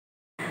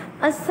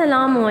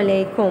Assalamu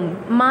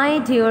alaikum, my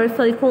dear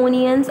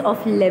Falconians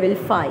of level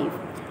 5.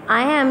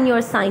 I am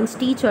your science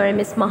teacher,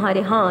 Miss Maha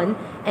Rehan,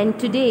 and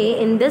today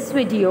in this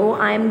video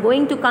I am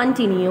going to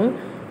continue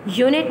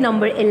unit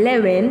number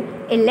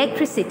 11,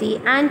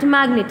 electricity and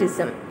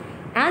magnetism.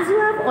 As you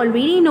have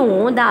already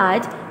know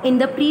that in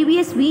the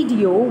previous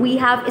video we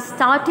have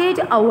started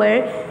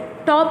our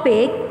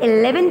topic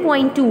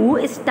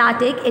 11.2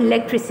 static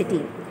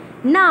electricity.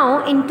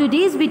 Now in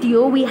today's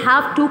video we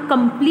have to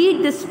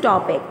complete this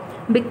topic,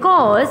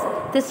 because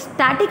the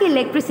static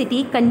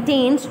electricity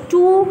contains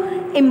two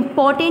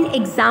important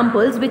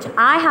examples which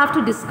I have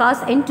to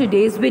discuss in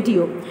today's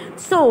video.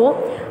 So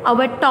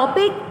our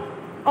topic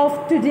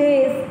of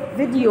today's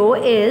video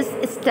is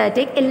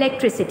static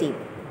electricity.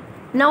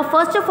 Now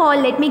first of all,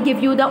 let me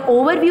give you the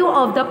overview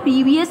of the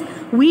previous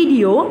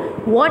video.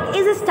 What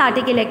is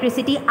static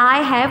electricity?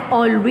 I have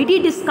already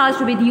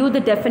discussed with you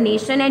the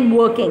definition and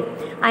working.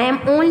 I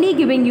am only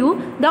giving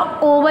you the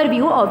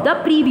overview of the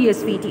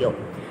previous video.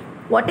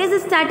 What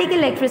is static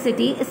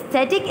electricity?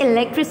 Static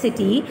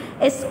electricity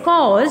is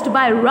caused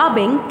by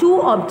rubbing two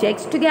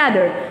objects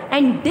together,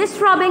 and this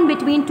rubbing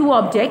between two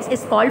objects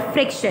is called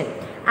friction.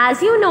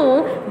 As you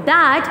know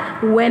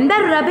that when the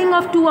rubbing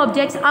of two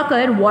objects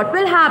occur, what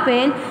will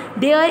happen?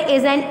 There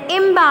is an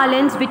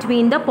imbalance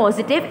between the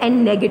positive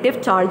and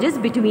negative charges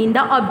between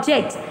the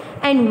objects.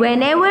 And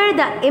whenever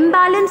the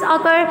imbalance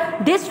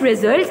occurs, this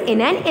results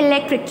in an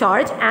electric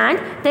charge and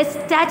the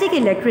static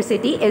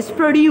electricity is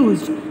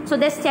produced. So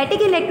the static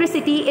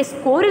electricity is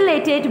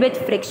correlated with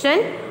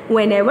friction.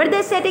 Whenever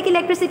the static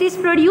electricity is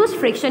produced,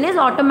 friction is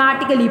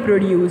automatically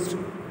produced.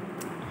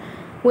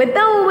 With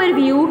the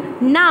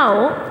overview,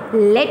 now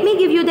let me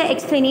give you the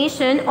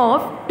explanation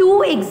of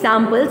two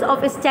examples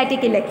of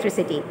static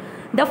electricity.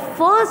 The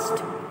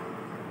first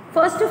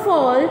of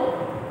all,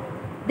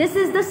 this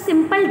is the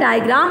simple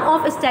diagram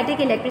of static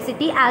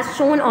electricity as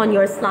shown on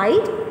your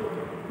slide.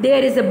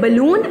 There is a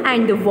balloon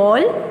and the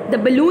wall. The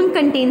balloon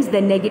contains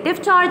the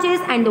negative charges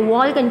and the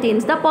wall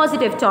contains the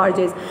positive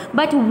charges.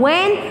 But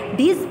when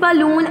this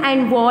balloon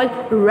and wall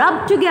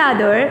rubbed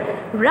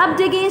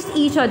against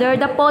each other,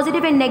 the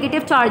positive and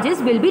negative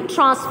charges will be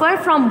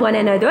transferred from one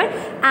another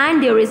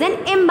and there is an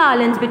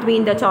imbalance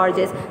between the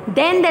charges.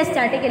 Then the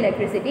static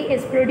electricity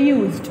is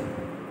produced.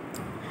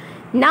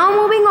 Now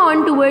moving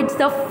on towards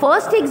the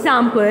first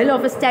example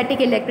of static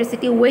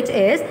electricity, which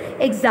is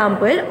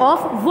example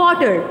of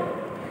water.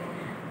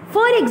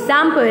 For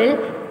example,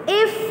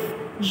 if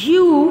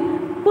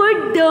you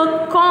put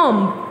the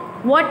comb,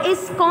 what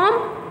is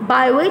comb?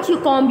 By which you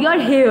comb your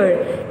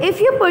hair.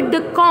 If you put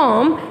the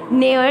comb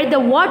near the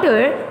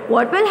water,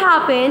 what will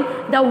happen?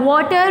 The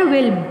water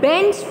will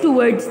bend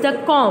towards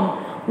the comb.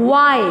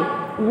 Why?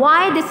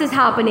 Why this is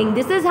happening?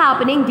 This is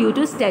happening due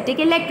to static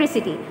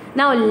electricity.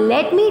 Now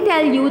let me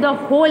tell you the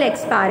whole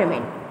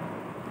experiment.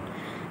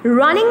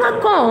 Running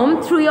a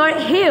comb through your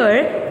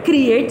hair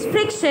creates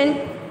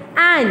friction,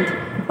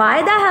 and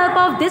by the help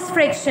of this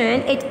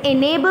friction, it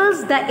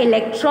enables the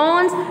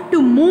electrons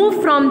to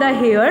move from the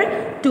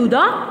hair to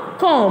the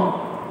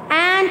comb,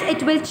 and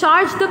it will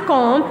charge the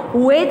comb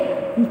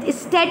with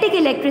static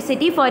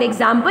electricity. For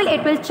example,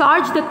 it will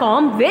charge the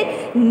comb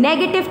with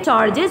negative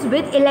charges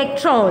with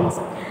electrons.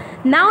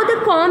 Now the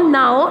comb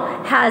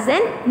now has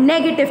a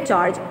negative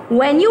charge.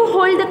 When you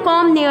hold the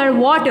comb near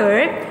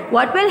water,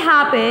 what will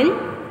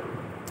happen?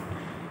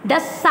 The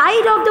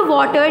side of the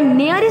water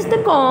nearest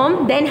the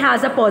comb then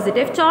has a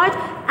positive charge,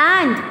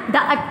 and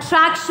the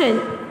attraction,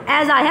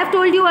 as I have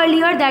told you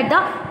earlier, that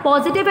the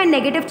positive and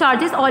negative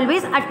charges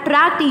always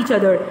attract each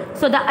other.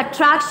 So the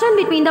attraction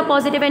between the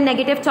positive and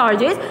negative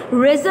charges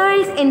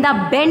results in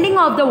the bending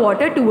of the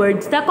water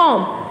towards the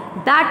comb.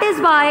 That is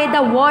why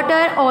the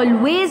water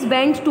always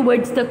bends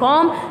towards the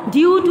comb,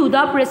 due to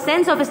the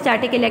presence of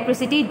static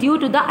electricity, due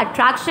to the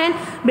attraction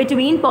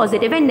between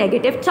positive and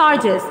negative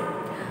charges.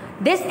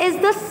 This is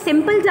the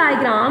simple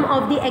diagram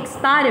of the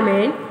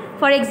experiment.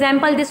 For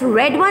example, this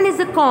red one is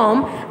the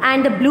comb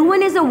and the blue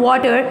one is the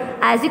water.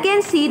 As you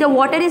can see, the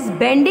water is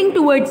bending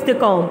towards the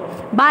comb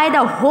by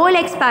the whole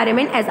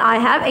experiment, as I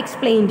have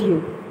explained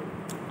you.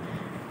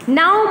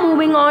 Now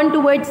moving on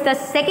towards the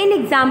second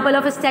example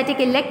of static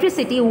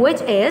electricity, which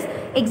is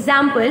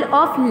example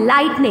of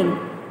lightning.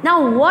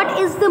 Now what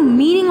is the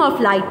meaning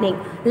of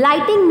lightning?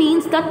 Lightning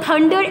means the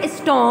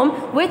thunderstorm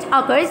which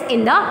occurs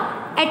in the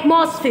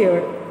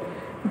atmosphere.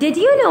 Did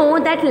you know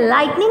that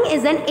lightning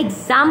is an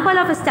example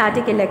of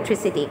static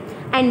electricity,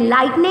 and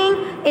lightning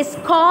is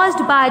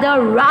caused by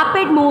the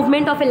rapid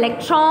movement of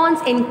electrons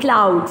in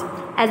clouds?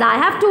 As I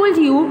have told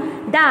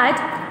you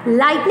that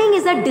lightning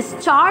is a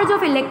discharge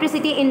of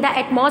electricity in the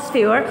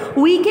atmosphere.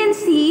 We can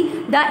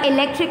see the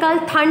electrical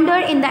thunder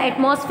in the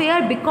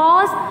atmosphere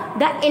because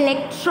the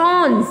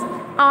electrons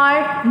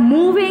are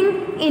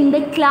moving in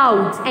the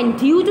clouds, and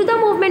due to the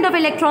movement of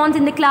electrons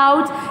in the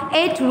clouds,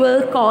 it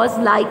will cause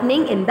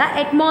lightning in the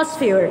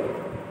atmosphere.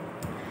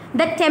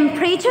 The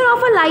temperature of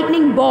a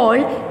lightning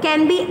bolt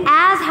can be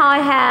as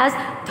high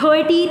as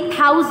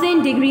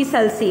 30,000 degrees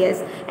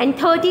Celsius, and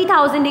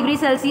 30,000 degrees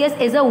Celsius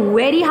is a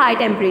very high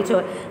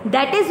temperature.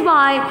 That is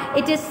why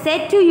it is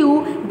said to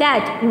you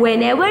that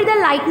whenever the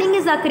lightning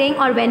is occurring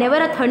or whenever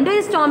a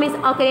thunderstorm is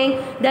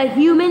occurring, the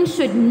human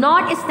should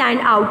not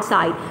stand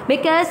outside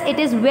because it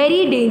is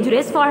very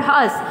dangerous for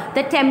us.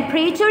 The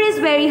temperature is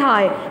very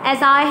high, as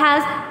high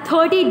as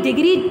 30,000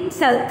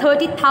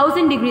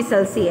 degrees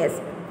Celsius.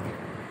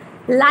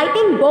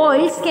 Lightning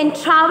bolts can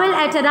travel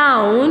at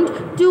around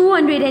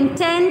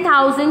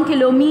 210,000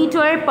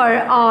 kilometers per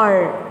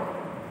hour.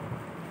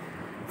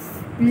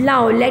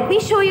 Now let me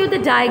show you the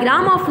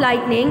diagram of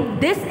lightning.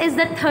 This is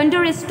the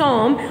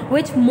thunderstorm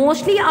which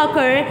mostly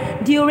occur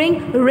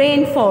during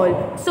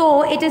rainfall.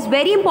 So it is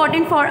very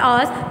important for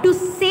us to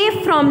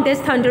save from this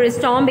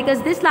thunderstorm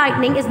because this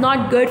lightning is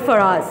not good for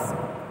us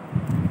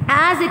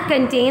as it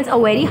contains a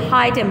very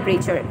high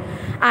temperature.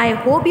 I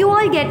hope you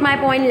all get my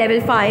point, level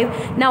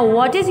 5. Now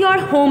what is your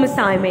home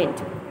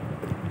assignment?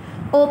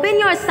 Open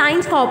your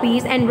science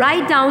copies and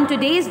write down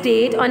today's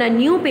date on a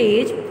new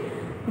page.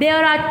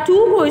 There are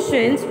 2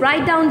 questions.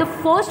 Write down the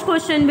first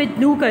question with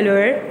blue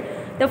color.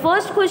 The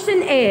first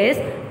question is,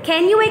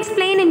 can you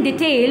explain in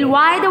detail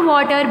why the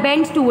water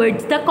bends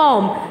towards the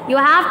comb? You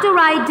have to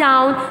write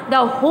down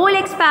the whole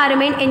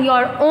experiment in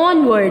your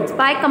own words.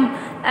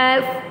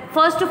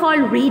 First of all,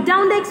 read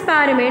down the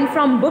experiment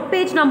from book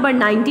page number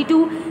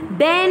 92.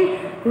 Then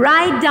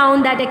write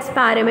down that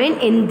experiment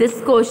in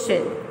this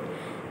question.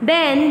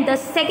 Then the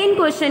second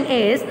question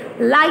is,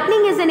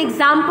 lightning is an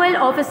example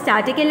of a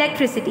static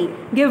electricity.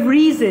 Give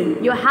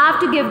reason. You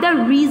have to give the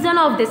reason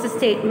of this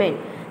statement.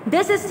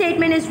 This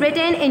statement is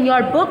written in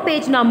your book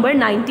page number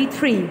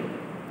 93.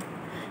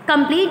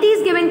 Complete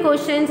these given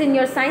questions in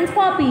your science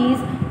copies.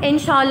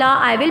 Inshallah,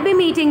 I will be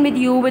meeting with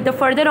you with the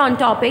further on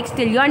topics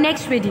till your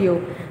next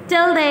video.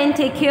 Till then,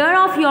 take care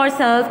of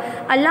yourself.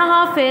 Allah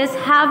Hafiz.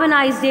 Have a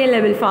nice day,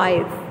 level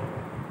 5.